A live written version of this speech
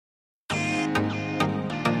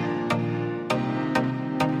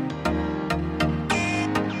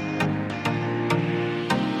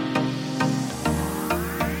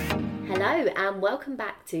Hello and welcome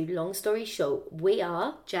back to Long Story Short. We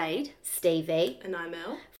are Jade, Stevie, And I'm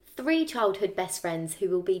Elle. 3 childhood best friends who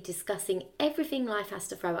will be discussing everything life has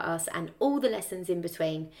to throw at us and all the lessons in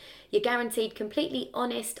between. You're guaranteed completely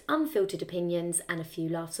honest, unfiltered opinions and a few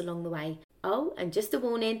laughs along the way. Oh, and just a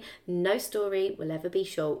warning, no story will ever be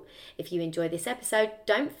short. If you enjoy this episode,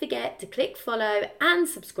 don't forget to click follow and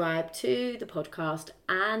subscribe to the podcast,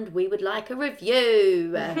 and we would like a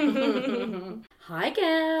review. Hi,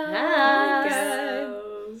 girls. Hi,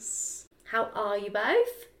 Girls. How are you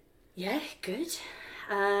both? yeah, good.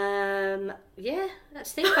 Yeah,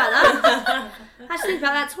 let's think about that. Let's think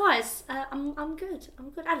about that twice. I'm good.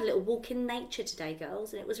 I had a little walk in nature today,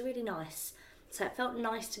 girls, and it was really nice. So it felt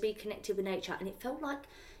nice to be connected with nature, and it felt like,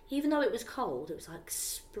 even though it was cold, it was like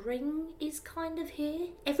spring is kind of here.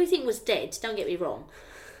 Everything was dead, don't get me wrong.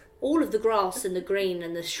 All of the grass and the green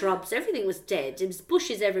and the shrubs, everything was dead. There was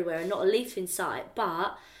bushes everywhere and not a leaf in sight,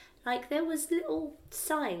 but like there was little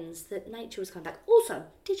signs that nature was coming back. Also,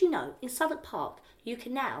 did you know, in Southwark Park, you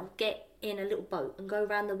can now get in a little boat and go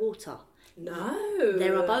around the water. No.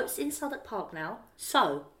 There are boats in Southwark Park now.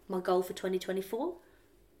 So, my goal for 2024,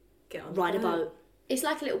 Get on ride a boat. It's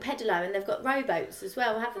like a little pedalo, and they've got rowboats as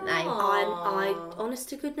well, haven't they? I honest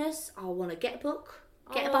to goodness, I want to get a book,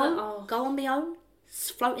 get a boat, go on my own,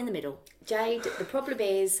 float in the middle. Jade, the problem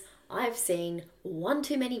is I've seen one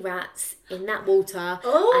too many rats in that water, and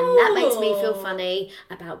Oh. that makes me feel funny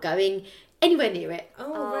about going anywhere near it.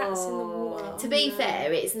 Oh, rats in the water. To be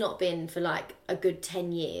fair, it's not been for like a good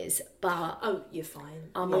 10 years, but Oh, you're fine.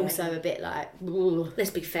 I'm also a bit like, "Ugh." Let's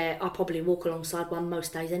be fair, I probably walk alongside one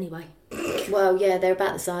most days anyway. Well, yeah, they're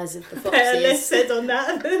about the size of the Less foxes. said on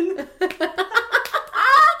that then.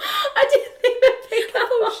 I didn't even pick up.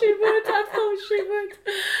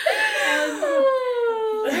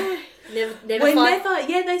 Never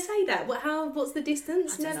Yeah, they say that. What's the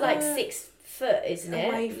distance? It's like 6 foot, isn't it?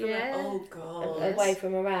 away from Yeah. it. Oh, God. Away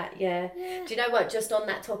from a rat, yeah. Do you know what? Just on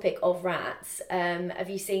that topic of rats, have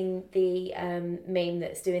you seen the meme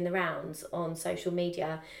that's doing the rounds on social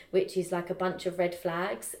media, which is like a bunch of red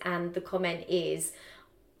flags, and the comment is,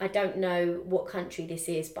 I don't know what country this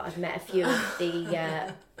is, but I've met a few of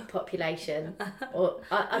the population, or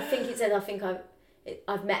I think it said,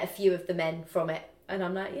 I've met a few of the men from it, and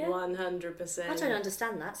I'm like, yeah. 100%. I don't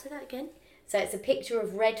understand that. Say that again. So it's a picture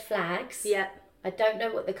of red flags. Yeah. I don't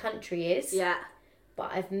know what the country is. Yeah.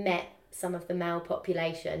 But I've met some of the male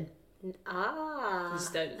population. Ah.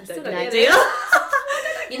 Just don't I still get don't the get deal.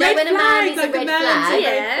 You know when a man is a like red man's flag? a Yeah.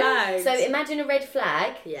 red flag. So imagine a red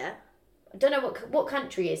flag. Yeah. I don't know what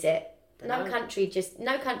country is it. No Dunno.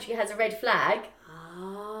 country has a red flag.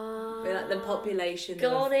 Ah. We're like the population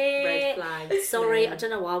Got of it. red flags. Sorry, No. I don't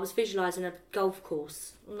know why. I was visualising a golf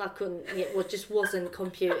course. And I couldn't, it just wasn't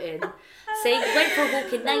computing. See, went for a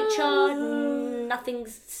walk in nature,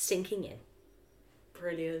 nothing's sinking in.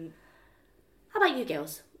 Brilliant. How about you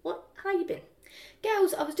girls? How you been?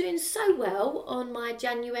 Girls, I was doing so well on my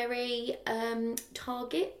January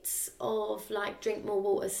targets of like drink more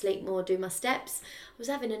water, sleep more, do my steps. I was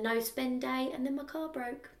having a no spend day and then my car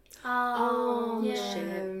broke. Oh, Yeah,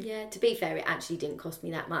 shit. yeah. To be fair, it actually didn't cost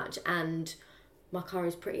me that much, and my car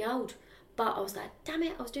is pretty old. But I was like, damn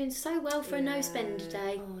it, I was doing so well for a no spend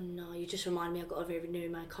day. Oh no, you just remind me I've got to renew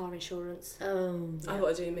my car insurance. Oh, I've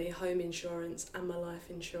got to do my home insurance and my life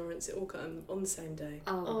insurance. It all come on the same day.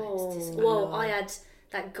 Oh, it's Oh. well, I had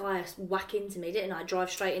that guy whack into me, didn't I? Drive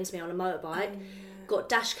straight into me on a motorbike. Got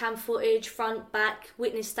dash cam footage, front, back,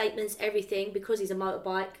 witness statements, everything, because he's a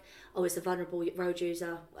motorbike. Oh, it's a vulnerable road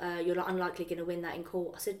user. You're unlikely going to win that in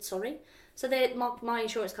court. I said, sorry. So my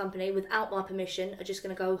insurance company, without my permission, are just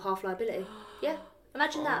going to go half liability. Yeah,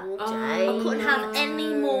 imagine that. I couldn't have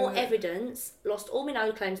any more evidence. Lost all my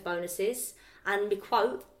no claims bonuses and my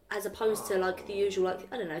quote, as opposed to like the usual, like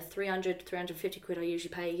I don't know, 350 quid I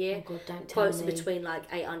usually pay a year. Oh God, don't tell Quotes me. between like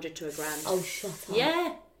 800 to £1,000. Oh, shut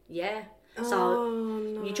up. Yeah. So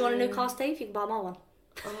no. you join a new car, Steve? You can buy my one.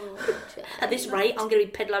 Oh, At this rate, I'm going to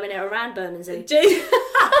be peddling it around Bermondsey.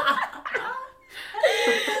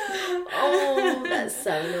 Oh, that's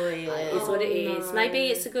so annoying. It's what it is. Maybe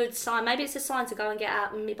it's a good sign. Maybe it's a sign to go and get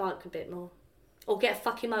out on my bike a bit more. Or get a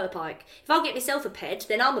fucking motorbike. If I get myself a ped,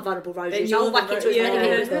 then I'm a vulnerable road Then user. you're I'll whack the into as many yeah.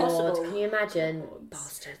 people as God, possible. can you imagine?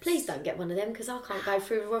 Bastards. Please don't get one of them because I can't go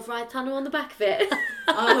through a rough ride tunnel on the back of it.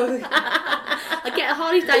 Oh, I get a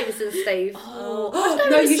Harley Davidson, Steve. no,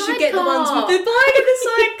 with a you should get the ones with sidecar. the bike and the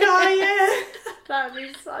sidecar, yeah. That'd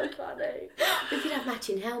be so funny. We could have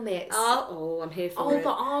matching helmets. I'm here for it.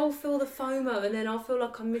 But I'll feel the FOMO and then I'll feel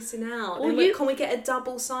like I'm missing out. Well, Can we get a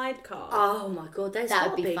double sidecar? Oh my god, That that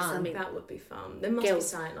would would be be fun. something. That would be fun. There must be Girls,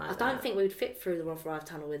 something like I that. don't think we would fit through the Rough Drive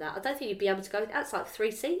tunnel with that. I don't think you'd be able to go. That's like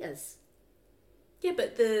 3-seaters. Yeah,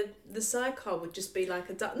 but the sidecar would just be like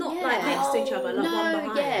not Yeah. like next to each other, like No, one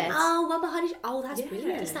behind. yeah. Oh, one behind each. Oh, that's Yeah.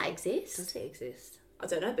 brilliant. Does that exist? Does it exist? I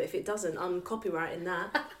don't know, but if it doesn't, I'm copywriting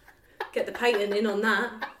that. Get the patent in on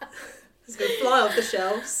that. It's going to fly off the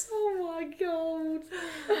shelves. Oh my god.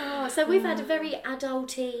 Oh, so we've had a very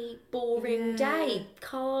adulty, boring Yeah. day.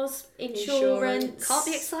 Cars, insurance. Insurance. Can't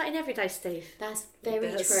be exciting every day, Steve. That's very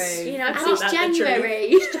That's- true. You know, and isn't it's that the truth?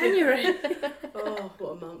 January. January. Oh, what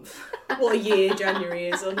a month. What a year January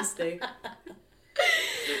is, honestly.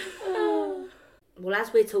 Well,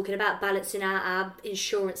 as we're talking about balancing our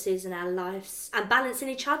insurances and our lives and balancing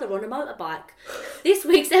each other on a motorbike, this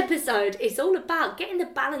week's episode is all about getting the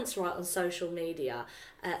balance right on social media.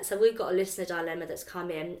 So we've got a listener dilemma that's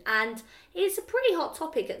come in, and it's a pretty hot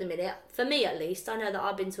topic at the minute, for me at least. I know that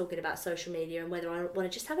I've been talking about social media and whether I want to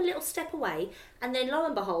just have a little step away, and then lo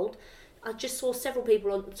and behold, I just saw several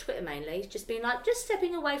people on Twitter mainly just being like, just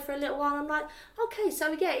stepping away for a little while. I'm like, okay,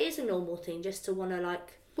 so yeah, it is a normal thing just to want to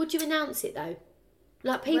like... Would you announce it though?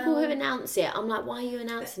 Like people Well- who announce it, I'm like, why are you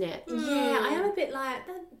announcing it? Yeah, I am a bit like,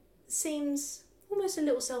 that seems almost a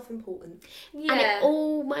little self-important. Yeah. And it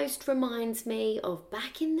almost reminds me of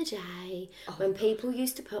back in the day when people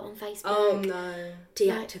used to put on Facebook, Oh, no.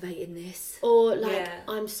 Deactivating this. or like, Yeah.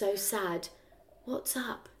 I'm so sad. What's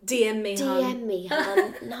up? DM me, hun. DM me,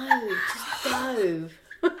 hun. No, just go.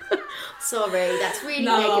 Sorry, that's really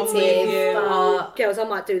No, I'm with negative, you. but Girls, I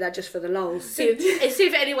might do that just for the lols. See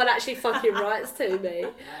if anyone actually fucking writes to me.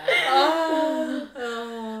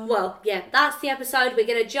 Oh. Well, yeah, that's the episode. We're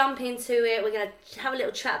going to jump into it. We're going to have a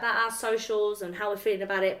little chat about our socials and how we're feeling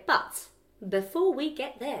about it. But before we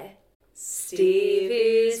get there,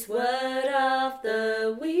 Stevie's word of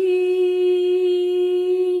the week.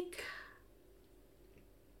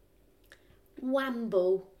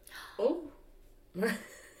 wamble. Oh.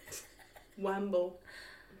 Wamble.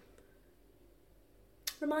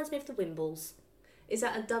 Reminds me of the Wimbles. Is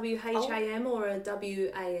that a WHAM or a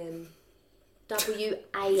WAM?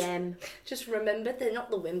 WAM. Just remember, they're not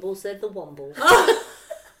the Wimbles, they're the Wombles.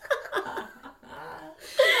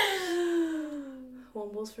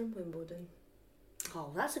 Wombles from Wimbledon.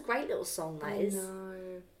 Oh, that's a great little song, that is.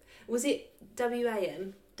 No. Was it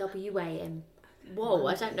WAM? WAM. Whoa,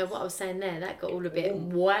 I don't know what I was saying there. That got all a bit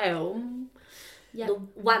wow. Yeah. The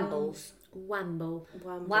Wambles. Wamble.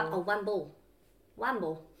 Wamble.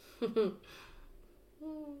 Wamble.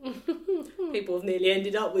 People have nearly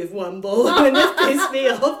ended up with Wamble and they've pissed me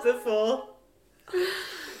off before.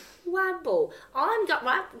 Wamble.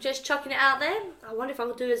 Right, just chucking it out there. I wonder if I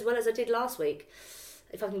can do as well as I did last week.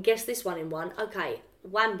 If I can guess this one in one. Okay,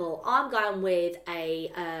 Wamble. I'm going with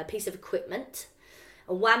a piece of equipment.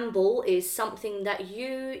 A Wamble is something that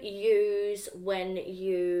you use when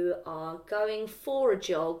you are going for a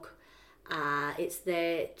jog. It's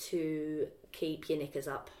there to keep your knickers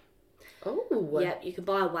up. Oh. Yep, you can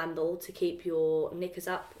buy a Wamble to keep your knickers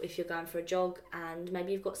up if you're going for a jog, and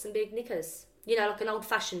maybe you've got some big knickers. You know, like an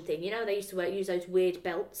old-fashioned thing. You know, they used to use those weird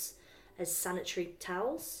belts as sanitary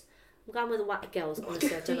towels. I'm going with the white girls,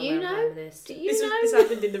 honestly. I don't know where I'm going with this. Do you This know?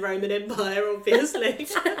 happened in the Roman Empire, obviously.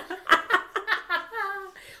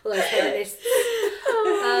 All those feminists.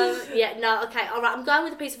 Yeah, no, okay, all right. I'm going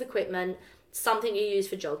with a piece of equipment, something you use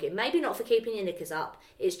for jogging. Maybe not for keeping your knickers up.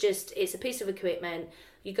 It's a piece of equipment.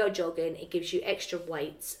 You go jogging, it gives you extra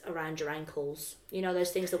weights around your ankles. You know,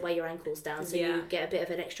 those things that weigh your ankles down, so Yeah. you get a bit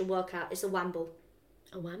of an extra workout. It's a Wamble.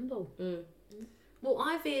 A wamble. Well,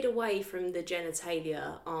 I veered away from the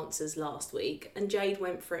genitalia answers last week, and Jade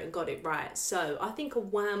went for it and got it right. So I think a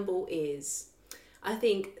Wamble is, I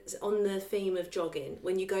think on the theme of jogging,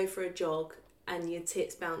 when you go for a jog and your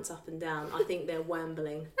tits bounce up and down, I think they're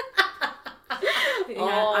wambling.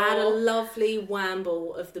 I had a lovely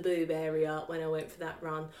wamble of the boob area when I went for that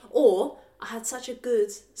run. Or I had such a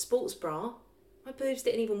good sports bra, my boobs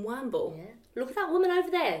didn't even wamble. Yeah. Look at that woman over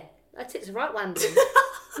there. Her tits are right wambling.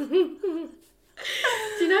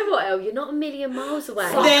 Do you know what, Elle? You're not a million miles away.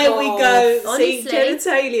 Fuck There we go. Honestly. See,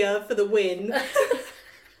 genitalia for the win.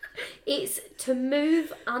 It's to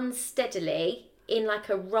move unsteadily in like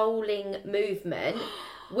a rolling movement,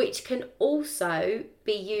 which can also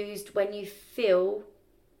be used when you feel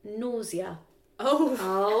nausea.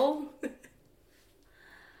 Oh,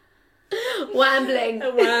 Wambling.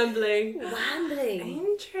 a wambling. Wambling.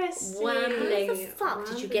 Interesting. Wambling. How the fuck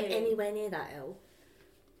did you get anywhere near that, Elle?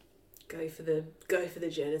 Go for the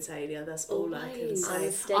genitalia. That's all I can Always. say.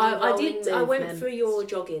 Unsteady I rolling went movement. for your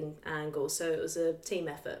jogging angle, so it was a team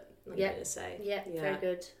effort. I'm Yep. going to say. Yeah, very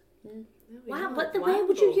good. There we Wow, are. but where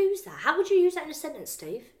would you Wonderful. use that? How would you use that in a sentence,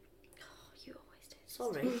 Steve? You always do.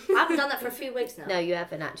 Sorry. I haven't done that for a few weeks now. No, you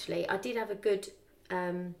haven't actually. I did have a good.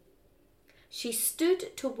 She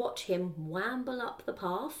stood to watch him wamble up the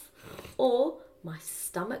path, or my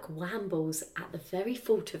stomach wambles at the very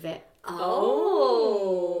thought of it.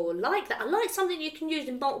 Oh, like that. I like something you can use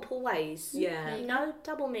in multiple ways. Yeah. You know,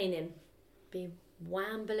 double meaning. Be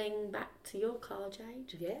wambling back to your car,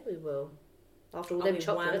 Jade. Yeah, we will. After all I'll them be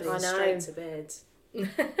chocolates. wambling I know. straight to bed.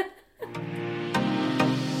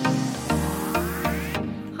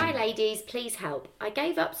 Hi ladies, please help. I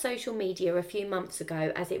gave up social media a few months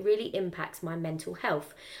ago as it really impacts my mental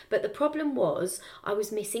health, but the problem was I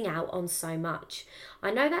was missing out on so much.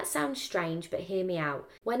 I know that sounds strange, but hear me out.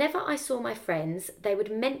 Whenever I saw my friends, they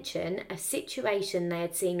would mention a situation they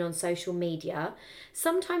had seen on social media,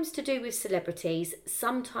 sometimes to do with celebrities,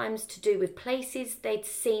 sometimes to do with places they'd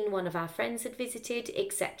seen one of our friends had visited,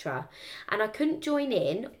 etc. And I couldn't join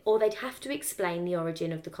in, or they'd have to explain the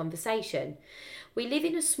origin of the conversation. We live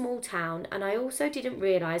in a small town, and I also didn't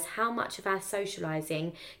realise how much of our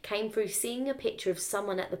socialising came through seeing a picture of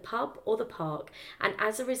someone at the pub or the park and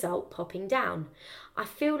as a result popping down. I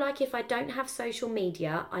feel like if I don't have social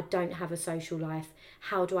media, I don't have a social life.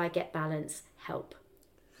 How do I get balance? Help.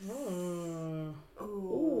 Oh.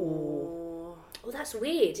 Well, that's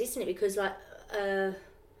weird, isn't it? Because like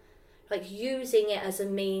using it as a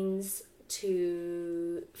means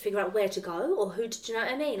to figure out where to go or who to, do you know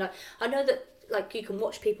what I mean? Like, I know that like you can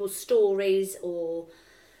watch people's stories, or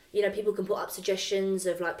you know, people can put up suggestions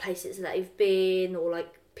of like places that they've been, or like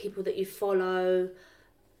people that you follow,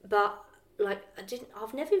 but like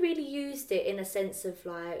I've never really used it in a sense of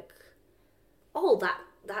like, oh,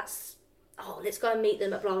 that's let's go and meet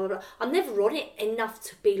them at blah blah blah. I'm never on it enough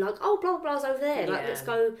to be like, oh, blah blah blah's over there, like Yeah. let's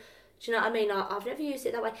go. Do you know what I mean? I've never used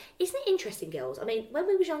it that way. Isn't it interesting, girls? I mean, when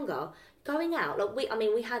we was younger, going out, like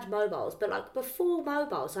we had mobiles, but like before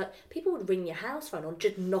mobiles, like people would ring your house phone or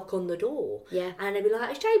just knock on the door. Yeah. And they'd be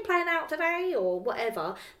like, is Jade playing out today or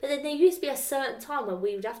whatever? But then there used to be a certain time when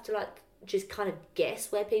we would have to like just kind of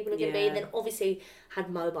guess where people are going to be, Yeah. and then obviously had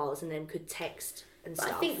mobiles and then could text and But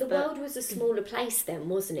stuff. I think the world was a smaller place then,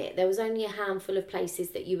 wasn't it? There was only a handful of places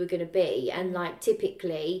that you were going to be, and like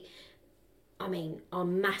typically, I mean,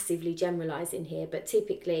 I'm massively generalising here, but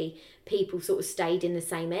typically people sort of stayed in the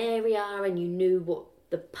same area and you knew what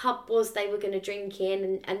the pub was they were going to drink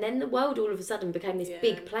in, and then the world all of a sudden became this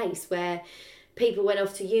big place where people went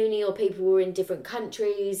off to uni or people were in different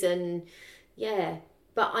countries, and yeah.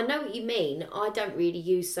 But I know what you mean. I don't really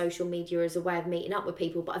use social media as a way of meeting up with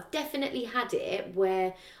people, but I've definitely had it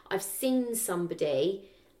where I've seen somebody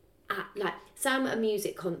at, like, say I'm at a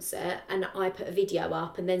music concert and I put a video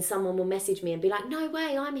up, and then someone will message me and be like, no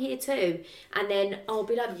way, I'm here too. And then I'll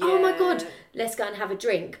be like, oh my God, let's go and have a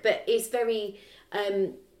drink. But it's very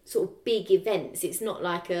sort of big events. It's not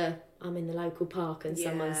like I'm in the local park and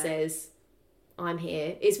someone says, I'm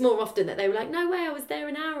here. It's more often that they were like, no way, I was there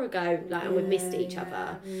an hour ago, like, and we've missed each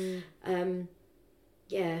other.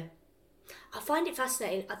 Yeah. I find it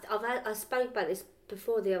fascinating. I spoke about this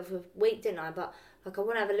before the other week, didn't I? But like, I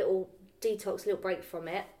want to have a little detox, little break from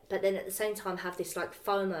it, but then at the same time have this like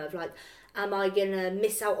FOMO of like, am I gonna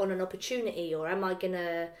miss out on an opportunity, or I don't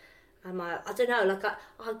know, like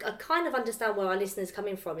I kind of understand where our listeners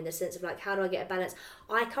coming from in the sense of like, how do I get a balance?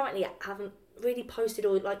 I currently haven't really posted,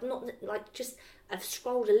 or like not like, just I've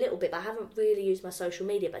scrolled a little bit, but I haven't really used my social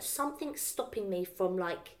media, but something's stopping me from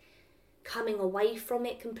like coming away from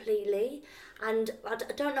it completely, and I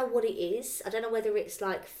don't know what it is. I don't know whether it's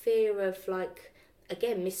like fear of like,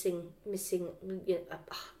 again, missing, you know,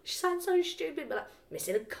 she sounds so stupid, but like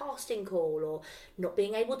missing a casting call, or not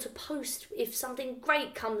being able to post if something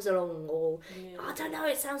great comes along, or I don't know,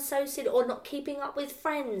 it sounds so silly, or not keeping up with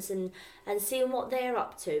friends and seeing what they're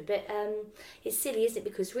up to. But it's silly, isn't it?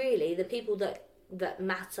 Because really, the people that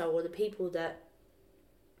matter, or the people that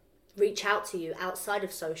reach out to you outside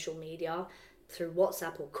of social media through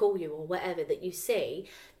WhatsApp or call you or whatever that you see,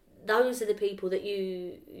 those are the people that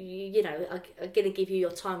you know are going to give you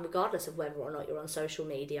your time regardless of whether or not you're on social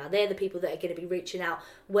media. They're the people that are going to be reaching out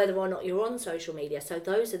whether or not you're on social media. So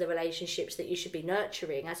those are the relationships that you should be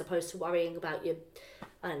nurturing, as opposed to worrying about your,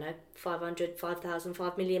 I don't know, 500, 5,000,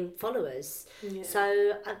 5 million followers. Yeah.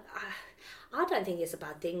 So I don't think it's a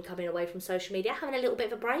bad thing coming away from social media, having a little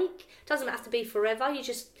bit of a break. Doesn't have to be forever. You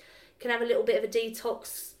just can have a little bit of a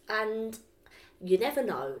detox, and you never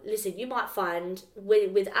know. Listen, you might find,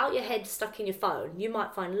 without your head stuck in your phone, you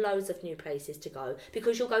might find loads of new places to go,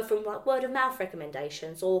 because you'll go from like word of mouth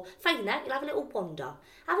recommendations, or failing that, you'll have a little wander.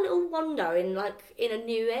 Have a little wander in a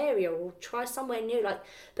new area, or try somewhere new.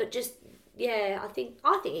 But just, I think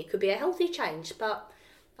it could be a healthy change, but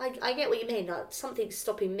I get what you mean. Like, something's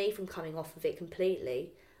stopping me from coming off of it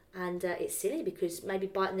completely. And it's silly, because maybe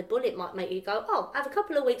biting the bullet might make you go, oh, have a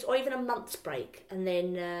couple of weeks or even a month's break, and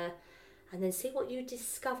then see what you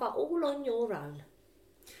discover all on your own.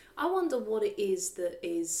 I wonder what it is that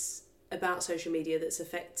is about social media that's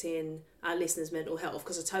affecting our listeners' mental health,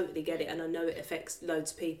 because I totally get it and I know it affects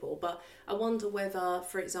loads of people, but I wonder whether,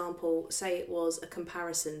 for example, say it was a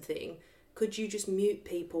comparison thing, could you just mute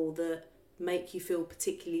people that make you feel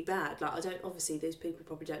particularly bad? Like, obviously those people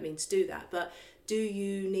probably don't mean to do that, but do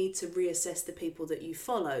you need to reassess the people that you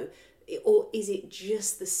follow? Or is it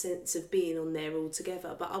just the sense of being on there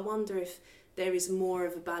altogether? But I wonder if there is more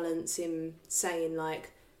of a balance in saying,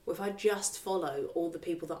 like, well, if I just follow all the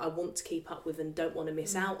people that I want to keep up with and don't want to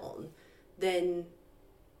miss out on, then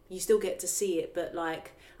you still get to see it, but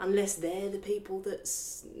like, unless they're the people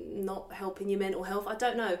that's not helping your mental health, I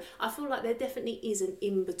don't know. I feel like there definitely is an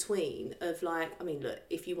in-between of like, I mean, look,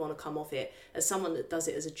 if you want to come off it, as someone that does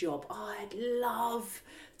it as a job, I'd love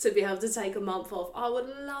to be able to take a month off. I would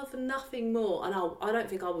love nothing more. And I don't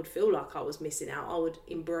think I would feel like I was missing out. I would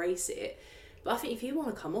embrace it. But I think if you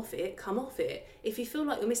want to come off it, come off it. If you feel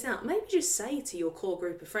like you're missing out, maybe just say to your core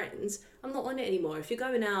group of friends, I'm not on it anymore. If you're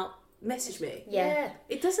going out, message me. Yeah.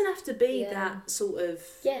 It doesn't have to be that sort of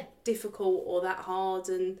difficult or that hard.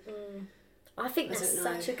 And I think that's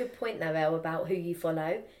such a good point though, Elle, about who you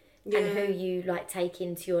follow and who you like take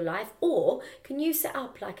into your life. Or can you set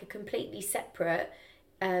up like a completely separate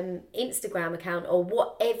Instagram account or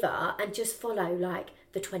whatever, and just follow like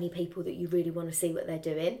the 20 people that you really want to see what they're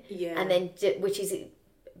doing, and then which is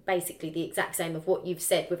basically the exact same of what you've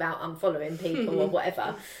said without unfollowing people or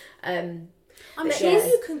whatever. I'm sure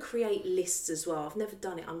you can create lists as well. I've never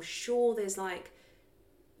done it. I'm sure there's like,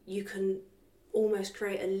 you can almost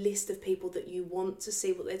create a list of people that you want to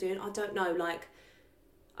see what they're doing. I don't know.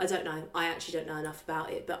 I actually don't know enough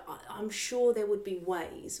about it, but I'm sure there would be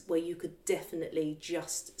ways where you could definitely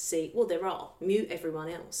just see, well, there are, mute everyone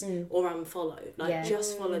else or unfollow.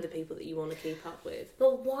 Just follow the people that you want to keep up with.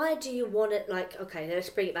 But why do you want it, okay, let's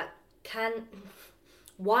bring it back.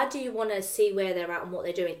 Why do you want to see where they're at and what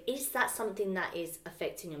they're doing? Is that something that is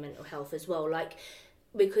affecting your mental health as well?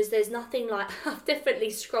 Because there's nothing like, I've definitely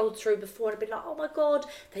scrolled through before and I've been like, oh my God,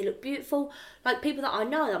 they look beautiful. Like people that I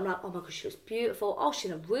know, I'm like, oh my God, she looks beautiful. Oh,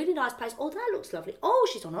 she's in a really nice place. Oh, that looks lovely. Oh,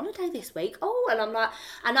 she's on holiday this week. Oh, and I'm like,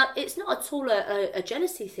 it's not at all a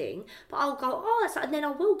jealousy thing, but I'll go, oh, and then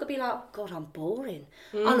I will be like, oh God, I'm boring.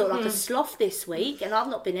 I look like a sloth this week and I've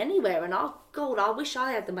not been anywhere, and God, I wish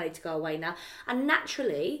I had the money to go away now. And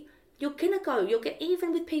naturally, you're going to go, you'll get,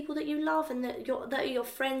 even with people that you love and that are your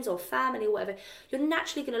friends or family or whatever, you're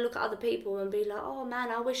naturally going to look at other people and be like, oh man,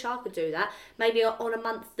 I wish I could do that. Maybe on a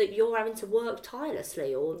month that you're having to work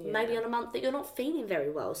tirelessly, or maybe on a month that you're not feeling very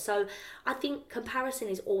well. So I think comparison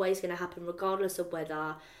is always going to happen, regardless of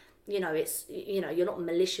whether, it's, you're not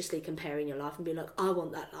maliciously comparing your life and be like, I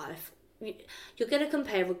want that life. You're going to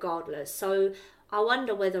compare regardless. So I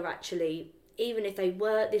wonder whether actually, even if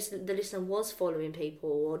the listener was following people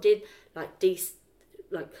or did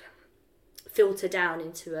filter down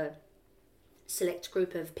into a select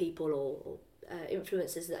group of people or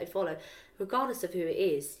influencers that they follow, regardless of who it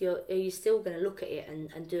is, are you still going to look at it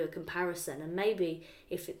and do a comparison? And maybe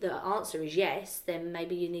if the answer is yes, then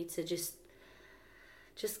maybe you need to just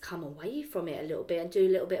come away from it a little bit and do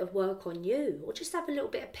a little bit of work on you, or just have a little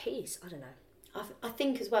bit of peace. I don't know. I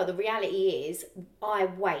think as well, the reality is I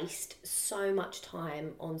waste so much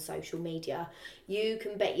time on social media. You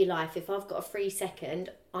can bet your life, if I've got a free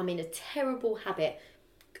second, I'm in a terrible habit.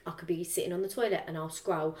 I could be sitting on the toilet and I'll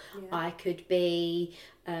scroll. I could be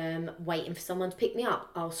waiting for someone to pick me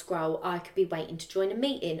up. I'll scroll. I could be waiting to join a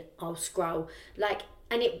meeting. I'll scroll.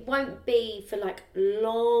 And it won't be for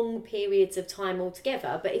long periods of time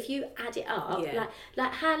altogether. But if you add it up,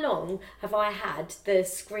 like how long have I had the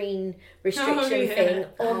screen restriction thing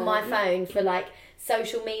on my phone for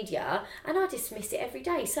social media? And I dismiss it every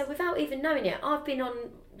day. So without even knowing it, I've been on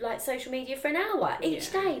social media for an hour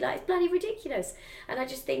each day. It's bloody ridiculous. And I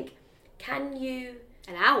just think, can you...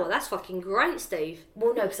 An hour? That's fucking great, Steve.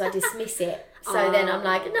 Well, no, because I dismiss it. So then I'm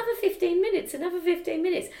like, another 15 minutes.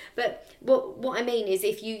 But what I mean is,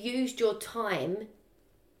 if you used your time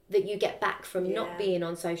that you get back from not being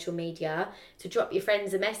on social media to drop your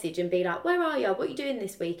friends a message and be like, where are you? What are you doing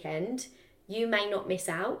this weekend? You may not miss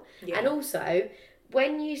out. Yeah. And also,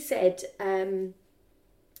 when you said,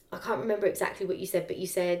 I can't remember exactly what you said, but you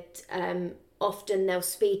said often they'll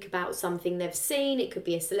speak about something they've seen. It could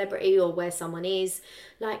be a celebrity or where someone is.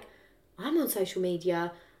 Like, I'm on social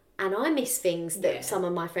media and I miss things that some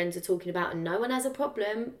of my friends are talking about, and no one has a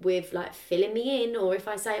problem with like filling me in, or if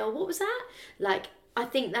I say, oh, what was that? Like, I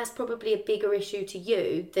think that's probably a bigger issue to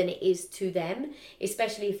you than it is to them,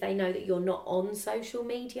 especially if they know that you're not on social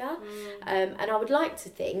media. And I would like to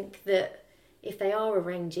think that if they are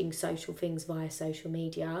arranging social things via social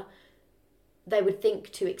media, they would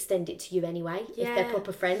think to extend it to you anyway, if they're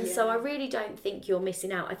proper friends. Yeah. So I really don't think you're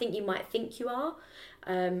missing out. I think you might think you are,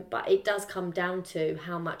 but it does come down to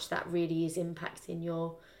how much that really is impacting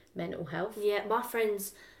your mental health. Yeah, my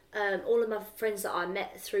friends, all of my friends that I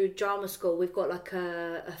met through drama school, we've got like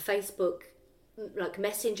a Facebook like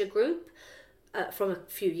messenger group from a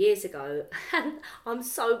few years ago, and I'm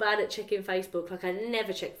so bad at checking Facebook. Like, I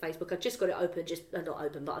never check Facebook. I've just got it open, not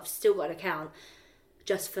open, but I've still got an account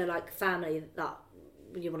just for like family that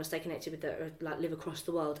you want to stay connected with, that like live across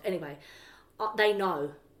the world. Anyway, they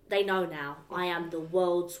know now I am the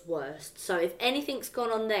world's worst. So if anything's gone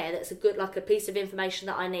on there that's a good, like a piece of information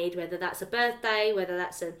that I need, whether that's a birthday, whether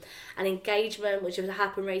that's an engagement which has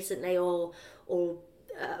happened recently, or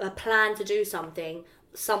a plan to do something,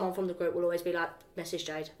 someone from the group will always be like, message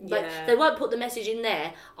Jade. But they won't put the message in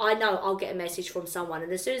there. I know I'll get a message from someone,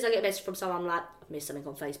 and as soon as I get a message from someone, I'm like, I've missed something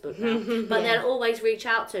on Facebook now. But they'll always reach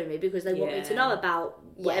out to me because they want me to know about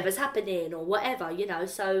whatever's happening or whatever, you know.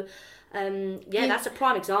 So that's a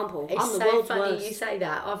prime example. It's I'm the so world's funny worst. you say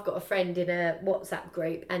that. I've got a friend in a WhatsApp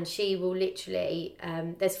group, and she will literally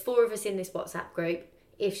there's 4 of us in this WhatsApp group.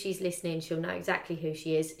 If she's listening, she'll know exactly who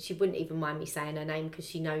she is. She wouldn't even mind me saying her name because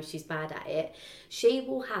she knows she's bad at it. She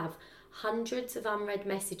will have hundreds of unread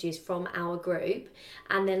messages from our group,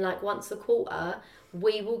 and then like once a quarter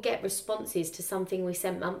we will get responses to something we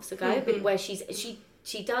sent months ago, where she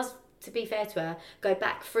does, to be fair to her, go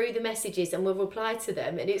back through the messages and we'll reply to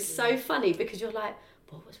them, and it's so funny because you're like,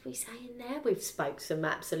 what was we saying there? We've spoke some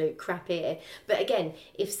absolute crap here. But again,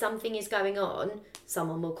 if something is going on,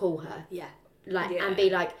 someone will call her. And be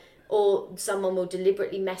like, or someone will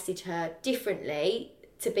deliberately message her differently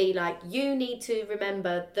to be like, you need to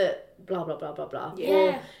remember that blah blah blah blah blah,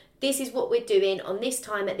 or this is what we're doing on this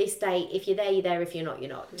time at this date. If you're there, you're there. If you're not,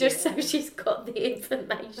 you're not. Just so she's got the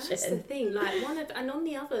information. That's the thing. Like, and on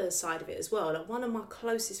the other side of it as well, like one of my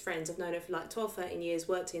closest friends, I've known her for like 12, 13 years,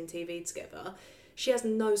 worked in TV together. She has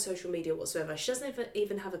no social media whatsoever. She doesn't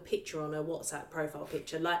even have a picture on her WhatsApp profile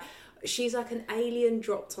picture. Like, she's like an alien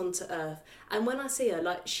dropped onto Earth. And when I see her,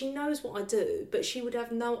 like, she knows what I do, but she would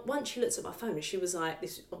have no... Once she looked at my phone and she was like,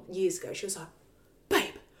 this years ago, she was like,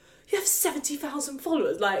 babe, you have 70,000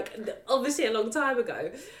 followers. Like, obviously a long time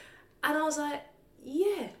ago. And I was like,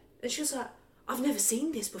 yeah. And she was like, I've never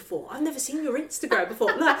seen this before. I've never seen your Instagram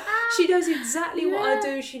before. Like, she knows exactly what I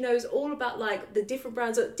do. She knows all about like the different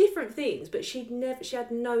brands, different things, but she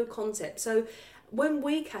had no concept. So when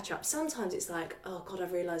we catch up, sometimes it's like, oh God,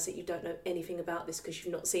 I've realised that you don't know anything about this because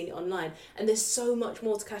you've not seen it online. And there's so much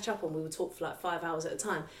more to catch up on. We would talk for like 5 hours at a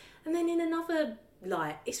time. And then in another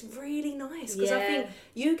light, it's really nice because I think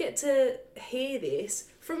you get to hear this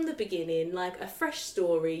from the beginning, like a fresh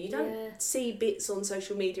story. You don't see bits on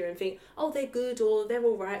social media and think, oh, they're good or they're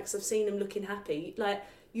all right because I've seen them looking happy. Like,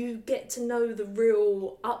 you get to know the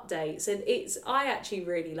real updates, and I actually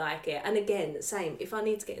really like it. And again, same, if I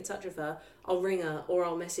need to get in touch with her, I'll ring her or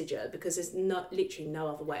I'll message her because there's literally no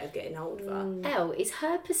other way of getting hold of her. Elle, is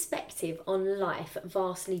her perspective on life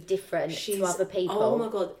vastly different to other people? Oh my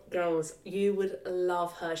God, girls, you would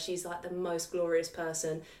love her. She's like the most glorious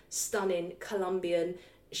person, stunning, Colombian.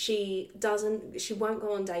 She won't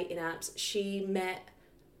go on dating apps. She met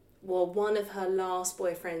one of her last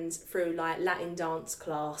boyfriends through like Latin dance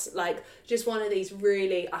class, like just one of these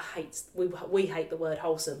really, we hate the word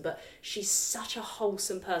wholesome, but she's such a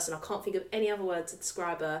wholesome person. I can't think of any other word to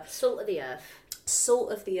describe her. Salt of the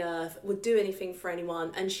earth, would do anything for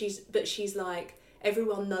anyone. And she's like,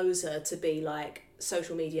 everyone knows her to be like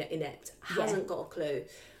social media inept, hasn't got a clue.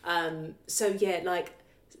 Like,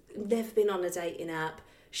 never been on a dating app.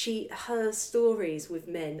 Her stories with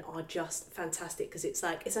men are just fantastic because it's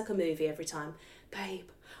like a movie every time. Babe,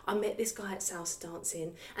 I met this guy at salsa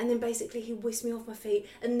dancing, and then basically he whisked me off my feet,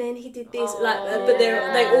 and then he did this. But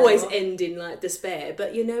they always end in like despair.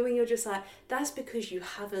 But you know, when you're just like, that's because you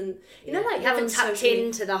haven't, you haven't tapped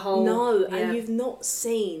into the whole. And you've not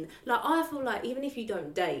seen. Like, I feel like even if you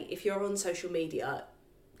don't date, if you're on social media,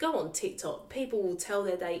 go on TikTok. People will tell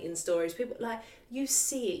their dating stories. People, like, you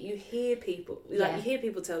see it, you hear people, you hear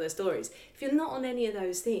people tell their stories. If you're not on any of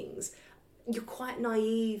those things, you're quite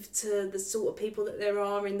naive to the sort of people that there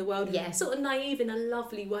are in the world. Yeah. Sort of naive in a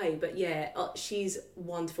lovely way, but yeah, she's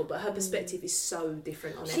wonderful. But her perspective is so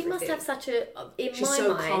different on everything. She must have such a, in She's my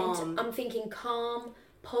so mind, calm. I'm thinking calm,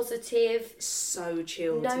 positive, So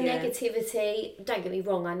chilled. no yeah. negativity. Don't get me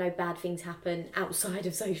wrong, I know bad things happen outside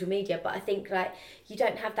of social media, but I think like you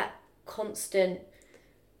don't have that constant,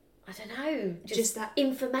 I don't know, just that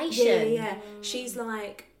information. Yeah. She's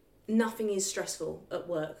like, nothing is stressful at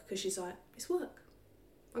work because she's like, it's work.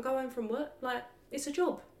 I go home from work, like, it's a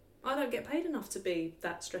job. I don't get paid enough to be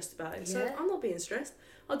that stressed about it. So Yeah. I'm not being stressed.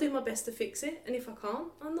 I'll do my best to fix it, and if I can't,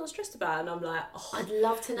 I'm not stressed about it. And I'm like, oh, I'd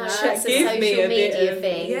love to know if Give it's a me social a bit media of-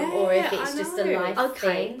 thing Yeah, or if it's I just a know. life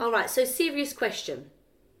Okay, thing. all right. So, serious question.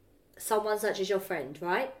 Someone such as your friend,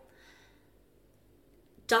 right?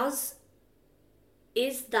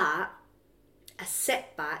 Is that a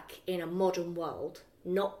setback in a modern world,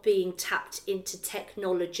 not being tapped into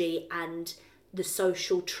technology and the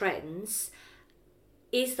social trends?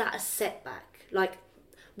 Is that a setback? Like,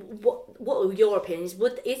 what are your opinions?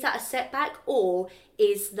 Is that a setback, or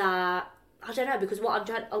is that, I don't know, because what I'm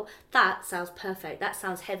trying, that sounds perfect. That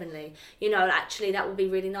sounds heavenly. You know, actually, that would be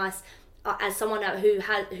really nice. As someone who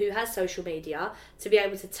has social media, to be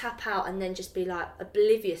able to tap out and then just be like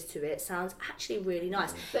oblivious to it sounds actually really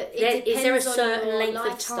nice. But Is there a depends on certain your length of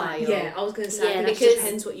lifestyle. time? yeah, I was going to say, Yeah, I think because- it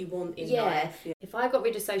depends what you want in life. Yeah. If I got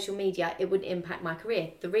rid of social media, it wouldn't impact my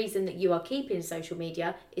career. The reason that you are keeping social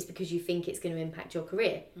media is because you think it's going to impact your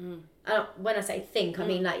career. When I say think, I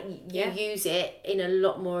mean like you Yeah. use it in a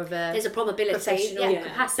lot more of a There's a probability, professional Yeah.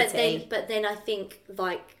 capacity. But then I think,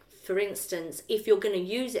 like, for instance, if you're going to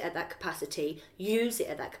use it at that capacity, use it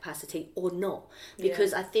at that capacity or not.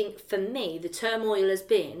 Because I think for me, the turmoil has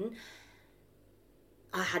been,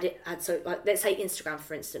 so like, let's say Instagram,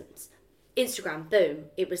 for instance. Instagram, boom,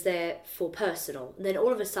 it was there for personal. And then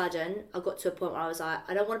all of a sudden, I got to a point where I was like,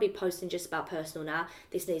 I don't want to be posting just about personal now.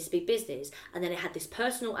 This needs to be business. And then it had this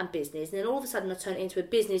personal and business. And then all of a sudden, I turned it into a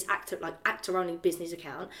business actor-only business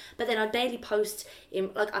account. But then I barely post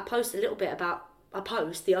I post a little bit about.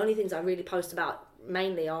 The only things I really post about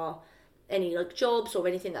mainly are any like jobs or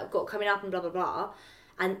anything that I've got coming up and blah blah blah.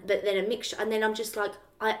 But then a mixture, and then I'm just like,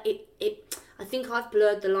 I think I've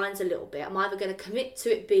blurred the lines a little bit. I'm either going to commit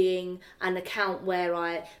to it being an account where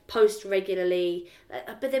I post regularly,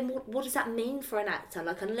 but then what does that mean for an actor?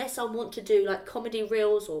 Like, unless I want to do like comedy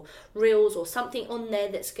reels or something on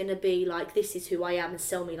there that's going to be like, this is who I am and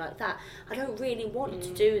sell me like that, I don't really want to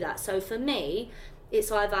do that. So for me, it's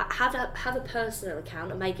either have a personal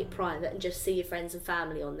account and make it private and just see your friends and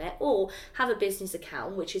family on there, or have a business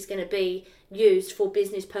account which is going to be used for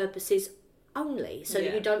business purposes only, so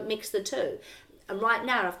that you don't mix the two. And right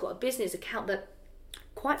now I've got a business account, but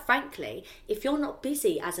quite frankly, if you're not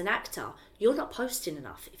busy as an actor, you're not posting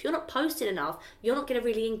enough. If you're not posting enough, you're not going to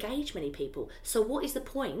really engage many people. So what is the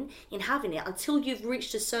point in having it until you've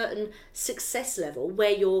reached a certain success level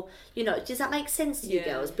where you're, does that make sense to you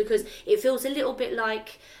girls? Because it feels a little bit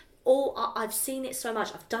like, I've seen it so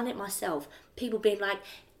much, I've done it myself, people being like,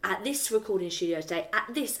 at this recording studio today,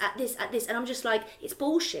 at this, and I'm just like, it's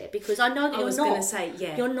bullshit, because I know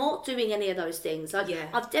that you're not doing any of those things. Like,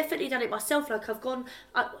 I've definitely done it myself. Like, I've gone,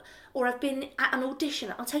 or I've been at an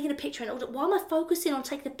audition, I'm taking a picture, and why am I focusing on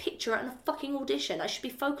taking a picture at a fucking audition? I should be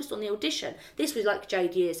focused on the audition. This was like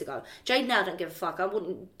Jade years ago. Jade now don't give a fuck. I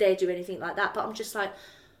wouldn't dare do anything like that, but I'm just like,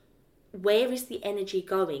 where is the energy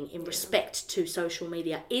going in respect to social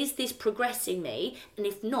media? Is this progressing me? And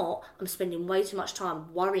if not, I'm spending way too much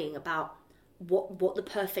time worrying about what the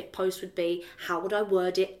perfect post would be. How would I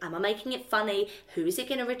word it? Am I making it funny? Who is it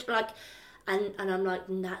going to like? And I'm like,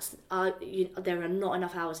 there are not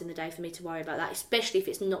enough hours in the day for me to worry about that, especially if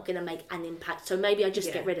it's not going to make an impact. So maybe I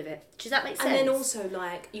just get rid of it. Does that make sense? And then also,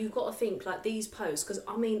 like, you've got to think, like, these posts, because,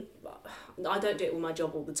 I mean, I don't do it with my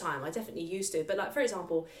job all the time. I definitely used to. But, like, for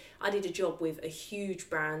example, I did a job with a huge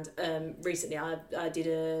brand recently. I did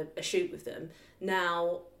a shoot with them.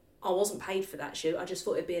 Now, I wasn't paid for that shoot. I just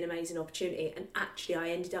thought it'd be an amazing opportunity. And actually, I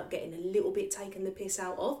ended up getting a little bit taken the piss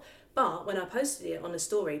out of. But when I posted it on a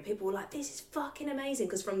story, people were like, this is fucking amazing,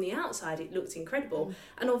 because from the outside it looked incredible.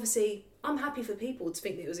 And obviously I'm happy for people to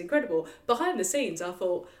think that it was incredible. Behind the scenes, I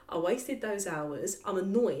thought, I wasted those hours. I'm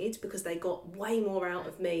annoyed because they got way more out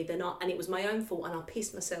of me than and it was my own fault, and I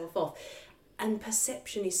pissed myself off. And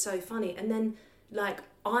perception is so funny. And then, like,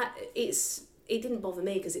 it didn't bother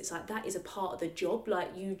me, because it's like, that is a part of the job.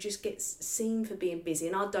 Like, you just get seen for being busy,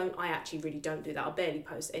 and I actually really don't do that. I barely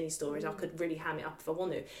post any stories. I could really ham it up if I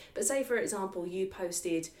want to. But say, for example, you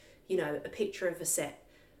posted, a picture of a set.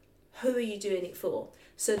 who are you doing it for?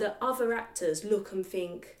 So that other actors look and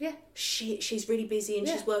think, she's really busy and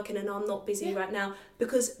she's working and I'm not busy right now.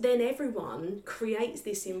 Because then everyone creates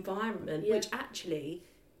this environment which actually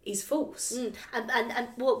is false. And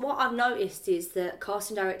what I've noticed is that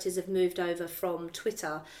casting directors have moved over from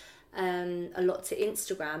Twitter a lot to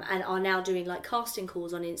Instagram, and are now doing like casting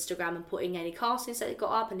calls on Instagram and putting any castings that they've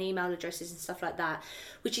got up and email addresses and stuff like that,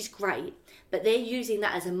 which is great. But they're using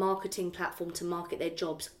that as a marketing platform to market their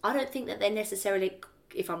jobs. I don't think that they're necessarily,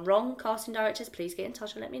 if I'm wrong, casting directors, please get in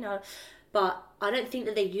touch and let me know. But I don't think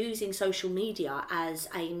that they're using social media as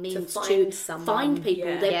a means to find people.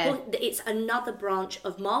 It's another branch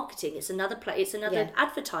of marketing. It's another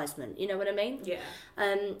advertisement. You know what I mean? Yeah.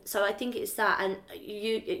 So I think it's that, and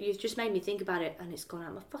you've just made me think about it, and it's gone out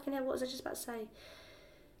of my fucking head. What was I just about to say?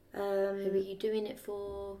 Who are you doing it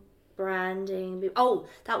for? Branding. Oh,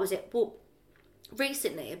 that was it. Well,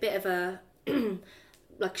 recently, a bit of a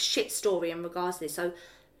like shit story in regards to this. So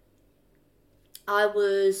I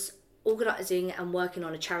was organising and working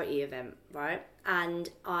on a charity event, right? And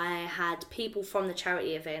I had people from the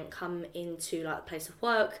charity event come into like a place of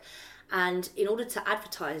work, and in order to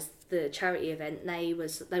advertise the charity event,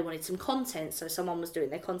 they wanted some content. So someone was doing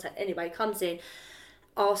their content anyway, comes in,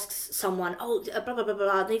 asks someone, blah blah blah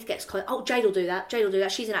blah, I need to get Jade will do that,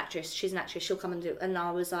 she's an actress, she'll come and do it. And I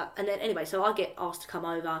was like, and then anyway, so I get asked to come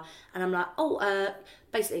over, and I'm like,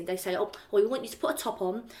 basically they say, we want you to put a top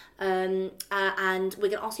on, and we're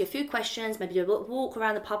going to ask you a few questions, maybe do a walk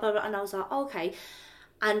around the pub, and I was like, okay.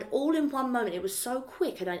 And all in one moment, it was so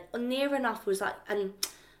quick, and I near enough was like, and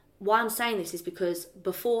why I'm saying this is because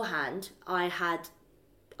beforehand I'd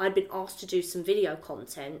been asked to do some video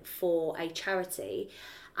content for a charity,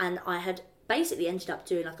 and I had basically ended up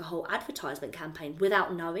doing like a whole advertisement campaign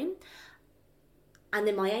without knowing. And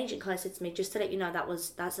then my agent kind of said to me, just to let you know,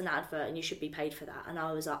 that's an advert and you should be paid for that. And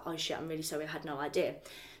I was like, oh shit, I'm really sorry, I had no idea.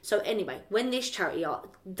 So anyway, when this charity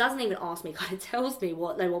doesn't even ask me, kind of tells me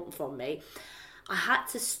what they want from me, I had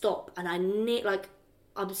to stop, and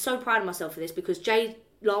I'm so proud of myself for this, because Jade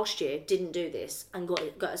last year didn't do this and got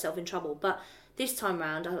herself in trouble. But this time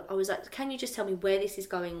round, I was like, can you just tell me where this is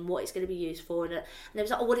going and what it's going to be used for? And they was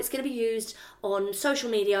like, it's going to be used on social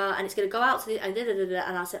media and it's going to go out to the...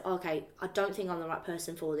 And I said, okay, I don't think I'm the right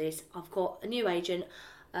person for this. I've got a new agent.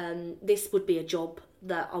 This would be a job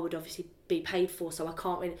that I would obviously be paid for, so I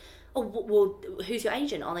can't really... who's your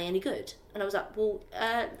agent? Are they any good? And I was like,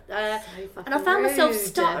 and I found myself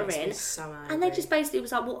stuttering, and they just basically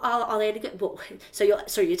was like, are they any good? So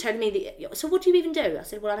you're telling me that? So what do you even do? I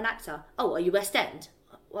said, I'm an actor. Oh, are you West End?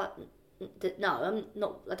 What? No, I'm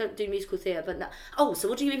not. I don't do musical theatre. But no. Oh, so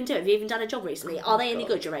what do you even do? Have you even done a job recently? Are they any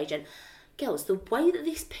good? Your agent? Girls, the way that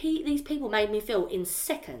these people made me feel in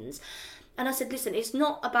seconds. And I said, listen, it's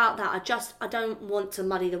not about that. I don't want to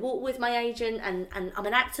muddy the water with my agent, and I'm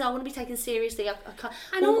an actor. I want to be taken seriously. I can't.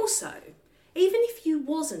 And also, even if you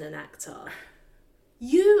wasn't an actor,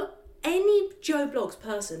 any Joe Blogs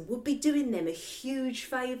person would be doing them a huge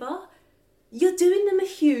favour. You're doing them a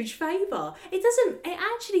huge favour. It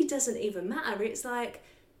actually doesn't even matter. It's like,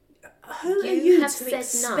 who are you to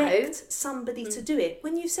expect somebody to do it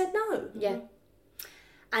when you said no? Yeah.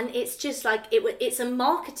 And it's just like, it's a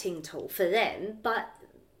marketing tool for them, but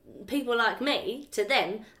people like me, to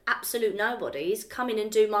them, absolute nobodies, come in and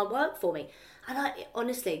do my work for me. And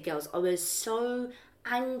honestly, girls, I was so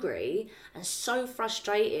angry and so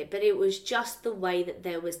frustrated, but it was just the way that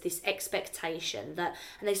there was this expectation that,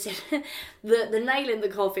 and they said, the nail in the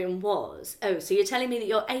coffin was, so you're telling me that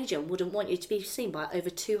your agent wouldn't want you to be seen by over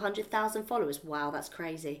 200,000 followers? Wow, that's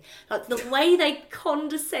crazy. Like, the way they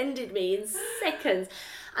condescended me in seconds.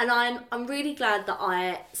 And I'm really glad that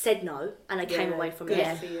I said no and I came away from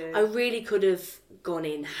it. I really could have gone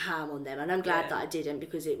in ham on them, and I'm glad that I didn't,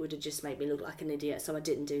 because it would have just made me look like an idiot, so I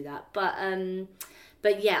didn't do that.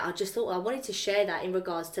 But yeah, I just thought I wanted to share that in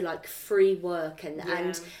regards to like free work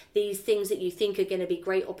and these things that you think are going to be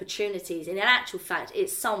great opportunities. In actual fact,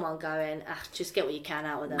 it's someone going, just get what you can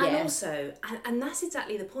out of them. And also, and that's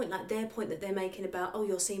exactly the point, like their point that they're making about,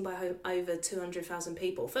 you're seen by over 200,000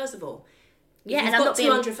 people. First of all, yeah, and I've got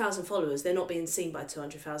 200,000 followers, they're not being seen by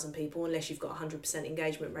 200,000 people unless you've got 100%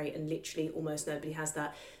 engagement rate, and literally almost nobody has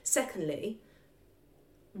that. Secondly,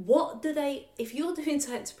 if you're doing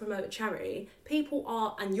something to promote a charity, people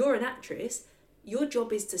are, and you're an actress, your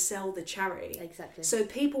job is to sell the charity. Exactly. So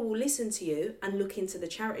people will listen to you and look into the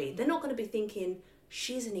charity. They're not going to be thinking,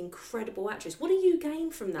 she's an incredible actress. What do you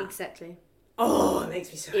gain from that? Exactly. Oh, it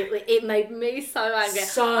makes me so angry. It made me so angry.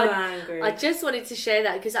 Angry. I just wanted to share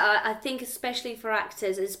that, because I think especially for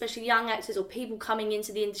actors, especially young actors or people coming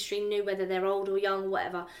into the industry new, whether they're old or young or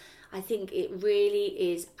whatever, I think it really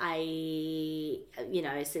is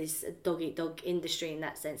it's this dog-eat-dog industry in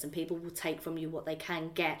that sense, and people will take from you what they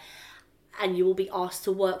can get. And you will be asked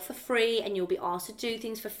to work for free, and you'll be asked to do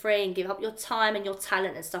things for free and give up your time and your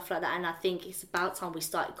talent and stuff like that. And I think it's about time we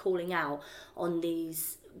started calling out on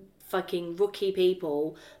these fucking rookie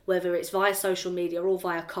people, whether it's via social media or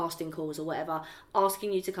via casting calls or whatever,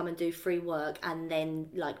 asking you to come and do free work, and then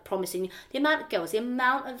like promising you the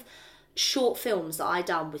amount of short films that I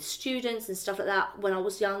done with students and stuff like that when I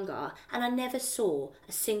was younger, and I never saw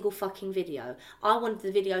a single fucking video. I wanted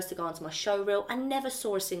the videos to go onto my show reel. I never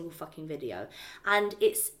saw a single fucking video. And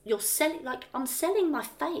I'm selling my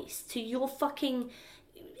face to your fucking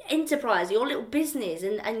enterprise, your little business,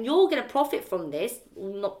 and you're going to profit from this.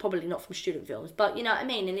 Probably not from student films, but you know what I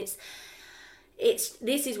mean. And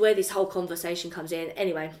this is where this whole conversation comes in.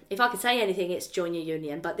 Anyway, if I could say anything, it's join your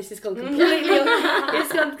union. But this has gone completely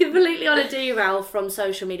on a derail from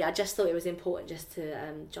social media. I just thought it was important just to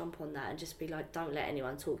jump on that and just be like, don't let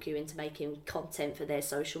anyone talk you into making content for their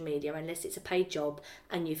social media unless it's a paid job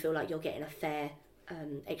and you feel like you're getting a fair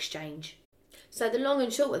exchange. So the long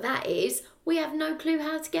and short of that is we have no clue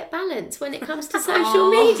how to get balance when it comes to social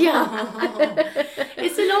media.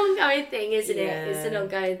 It's an ongoing thing, isn't it? Yeah. It's an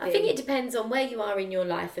ongoing thing. I think it depends on where you are in your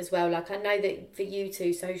life as well. Like I know that for you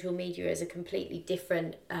two, social media is a completely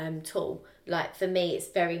different tool. Like for me, it's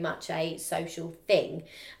very much a social thing.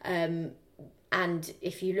 And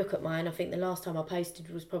if you look at mine, I think the last time I posted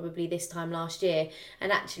was probably this time last year.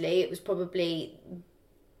 And actually, it was probably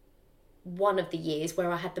one of the years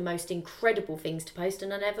where I had the most incredible things to post,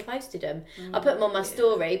 and I never posted them. I put them on my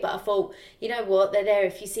story, but I thought, you know what, they're there.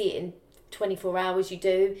 If you see it in 24 hours, you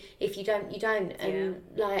do. If you don't, you don't. And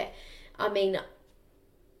I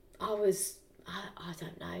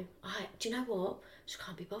don't know. Do you know what? I just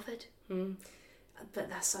can't be bothered. But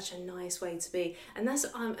that's such a nice way to be. And that's,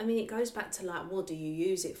 it goes back to like, what do you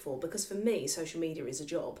use it for? Because for me, social media is a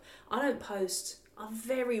job. I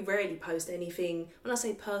very rarely post anything. When I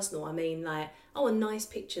say personal, I mean like, a nice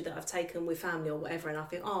picture that I've taken with family or whatever, and I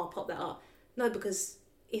think, I'll pop that up. No, because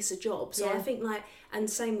it's a job. So I think like, and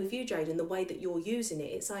same with you, Jade, and the way that you're using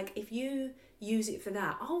it. It's like, if you use it for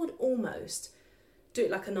that, I would almost do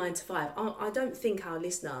it like a 9 to 5. I don't think our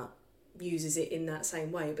listener uses it in that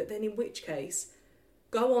same way, but then in which case,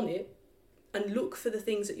 go on it and look for the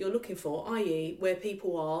things that you're looking for, i.e. where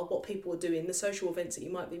people are, what people are doing, the social events that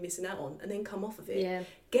you might be missing out on, and then come off of it. Yeah.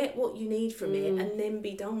 Get what you need from it and then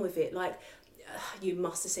be done with it. Like, you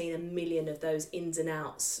must have seen a million of those ins and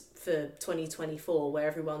outs for 2024 where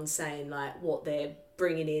everyone's saying like what they're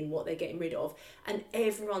bringing in, what they're getting rid of, and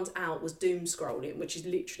everyone's out was doom scrolling, which is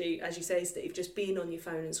literally, as you say, Steve, just being on your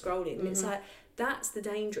phone and scrolling. And it's like, that's the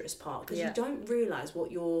dangerous part, because you don't realise what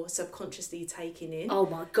you're subconsciously taking in. Oh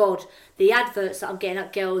my God, the adverts that I'm getting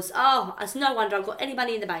at, girls. Oh, it's no wonder I've got any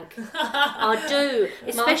money in the bank. I do.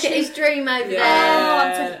 Market is dream over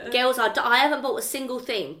there. Girls, I haven't bought a single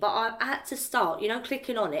thing, but I've had to start,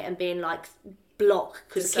 clicking on it and being like, block,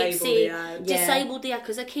 because I keep seeing disabled the ad,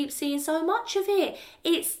 because I keep seeing so much of it.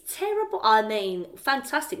 It's terrible. I mean,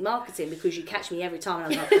 fantastic marketing, because you catch me every time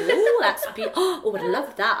and I'm like, oh, that's oh, I'd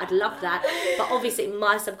love that. But obviously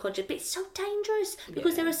my subconscious, but it's so dangerous,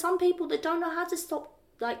 because there are some people that don't know how to stop,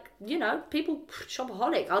 like, people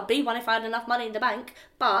shopaholic. I'd be one if I had enough money in the bank,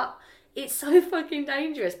 but it's so fucking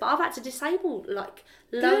dangerous. But I've had to disable like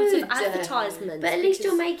loads of advertisements. But at least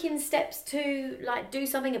you're making steps to like do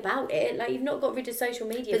something about it. Like, you've not got rid of social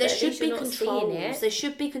media, but there should be controls. There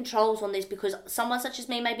should be controls on this, because someone such as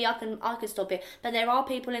me, maybe I can stop it. But there are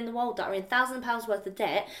people in the world that are in £1,000 worth of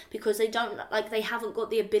debt because they haven't got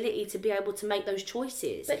the ability to be able to make those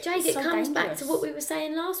choices. But Jade, it comes back to what we were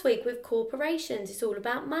saying last week with corporations. It's all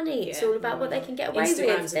about money. It's all about what they can get away with.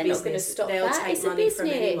 They're not going to stop that. It's a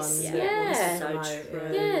business. So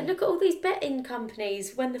true. Yeah, look at all these betting companies.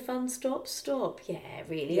 When the fun stops, stop. Yeah,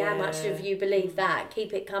 really. How much of you believe that?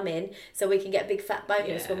 Keep it coming so we can get a big fat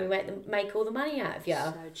bonus when we make all the money out of you.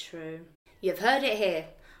 So true. You've heard it here.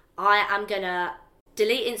 I am going to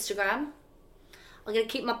delete Instagram. I'm going to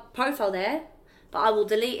keep my profile there, but I will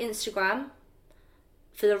delete Instagram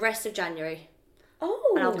for the rest of January.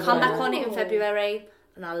 Oh. And I'll come back on it in February,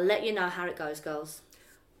 and I'll let you know how it goes, girls.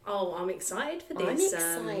 Oh, I'm excited for this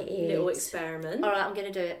little experiment. All right, I'm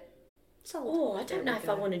going to do it. So, I don't know if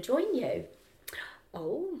I want to join you.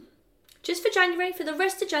 Oh. Just for January, for the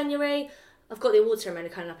rest of January. I've got the awards ceremony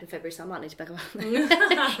coming up in February, so I might need to get back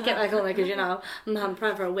on there, because, I'm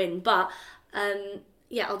proud for a win. But,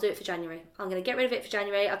 I'll do it for January. I'm going to get rid of it for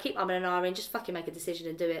January. I'll keep umming and ahhing, just fucking make a decision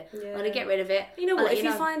and do it. Yeah. I'm going to get rid of it. You know what, if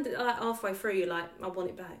you find halfway through you're like, I want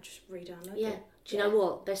it back, just re-download it. Do you know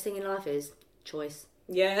what? Best thing in life is choice.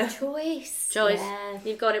 Yeah. Choice. Yeah.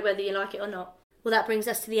 You've got it whether you like it or not. Well, that brings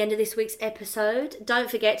us to the end of this week's episode.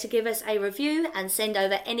 Don't forget to give us a review and send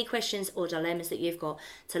over any questions or dilemmas that you've got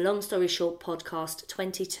to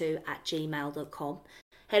longstoryshortpodcast22@gmail.com.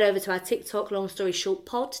 Head over to our TikTok, Long Story Short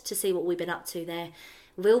Pod, to see what we've been up to there.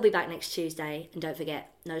 We'll be back next Tuesday. And don't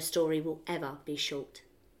forget, no story will ever be short.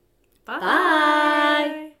 Bye.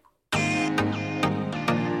 Bye.